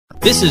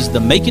This is the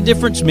Make a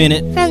Difference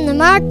Minute from the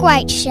Mark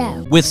White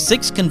Show. With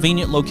 6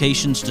 convenient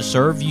locations to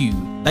serve you,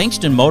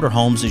 Bankston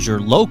Motorhomes is your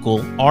local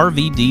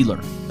RV dealer.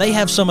 They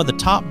have some of the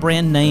top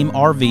brand name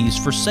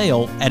RVs for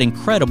sale at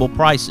incredible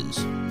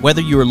prices.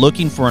 Whether you are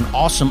looking for an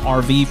awesome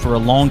RV for a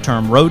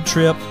long-term road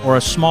trip or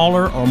a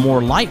smaller or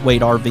more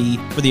lightweight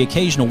RV for the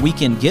occasional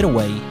weekend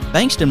getaway,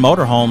 Bankston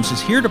Motorhomes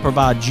is here to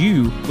provide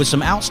you with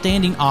some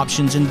outstanding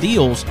options and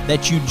deals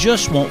that you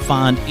just won't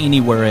find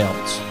anywhere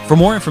else. For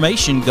more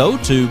information, go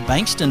to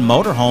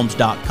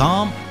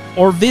bankstonmotorhomes.com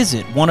or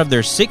visit one of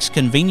their 6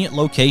 convenient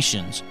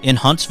locations in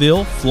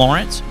Huntsville,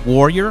 Florence,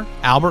 Warrior,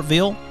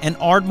 Albertville, and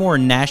Ardmore,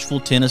 Nashville,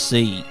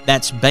 Tennessee.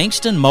 That's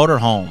Bankston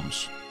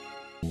Motorhomes.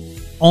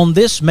 On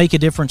this Make a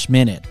Difference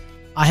Minute,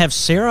 I have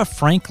Sara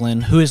Franklin,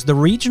 who is the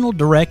Regional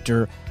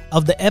Director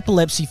of the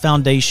Epilepsy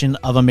Foundation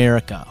of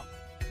America.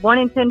 1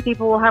 in 10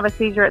 people will have a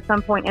seizure at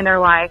some point in their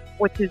life,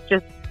 which is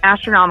just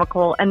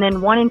astronomical. And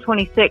then 1 in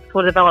 26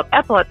 will develop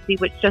epilepsy,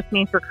 which just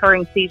means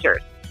recurring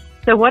seizures.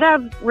 So what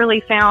I've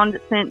really found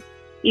since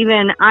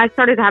even I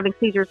started having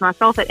seizures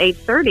myself at age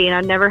 30, and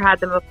I've never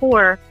had them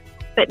before,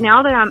 but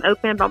now that I'm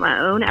open about my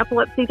own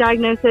epilepsy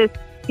diagnosis,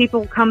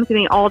 people come to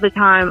me all the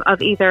time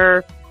of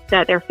either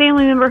that their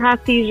family member has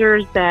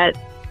seizures, that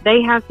they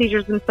have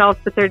seizures themselves,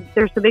 but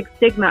there's a big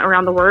stigma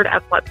around the word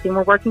epilepsy, and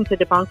we're working to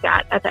debunk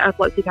that at the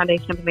Epilepsy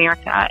Foundation of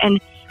America.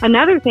 And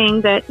another thing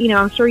that,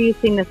 I'm sure you've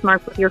seen this,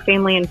 Mark, with your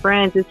family and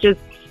friends, is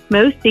just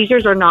most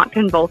seizures are not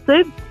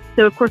convulsive.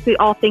 So, of course, we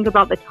all think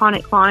about the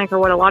tonic-clonic, or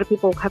what a lot of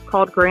people have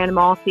called grand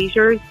mal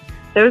seizures.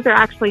 Those are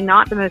actually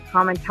not the most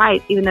common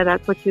type, even though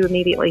that's what you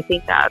immediately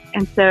think of.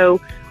 And so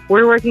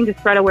we're working to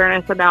spread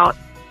awareness about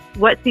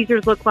what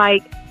seizures look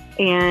like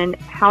and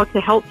how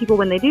to help people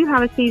when they do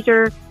have a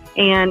seizure,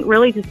 and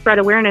really to spread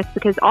awareness,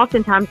 because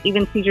oftentimes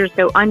even seizures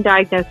go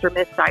undiagnosed or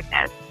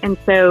misdiagnosed. And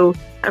so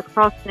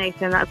across the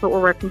nation, that's what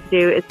we're working to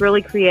do, is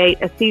really create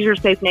a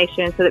seizure-safe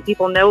nation so that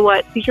people know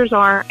what seizures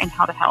are and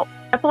how to help.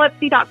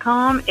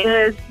 Epilepsy.com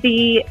is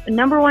the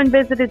 #1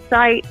 visited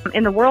site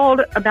in the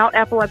world about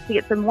epilepsy.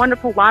 It's a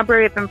wonderful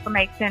library of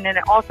information, and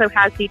it also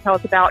has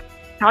details about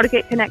how to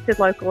get connected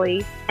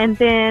locally. And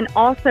then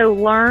also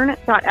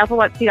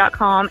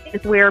learn.epilepsy.com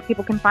is where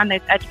people can find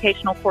those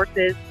educational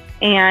courses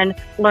and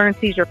learn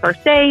seizure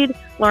first aid,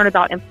 learn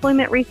about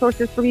employment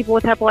resources for people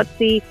with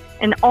epilepsy,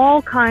 and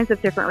all kinds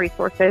of different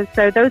resources.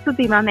 So those would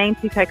be my main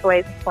 2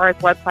 takeaways as far as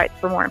websites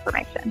for more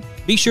information.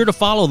 Be sure to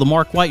follow The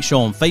Mark White Show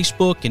on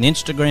Facebook and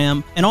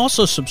Instagram, and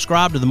also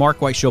subscribe to The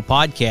Mark White Show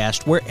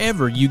podcast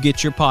wherever you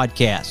get your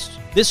podcasts.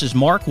 This is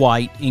Mark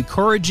White,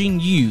 encouraging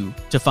you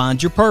to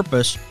find your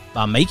purpose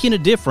by making a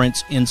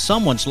difference in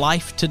someone's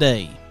life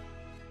today.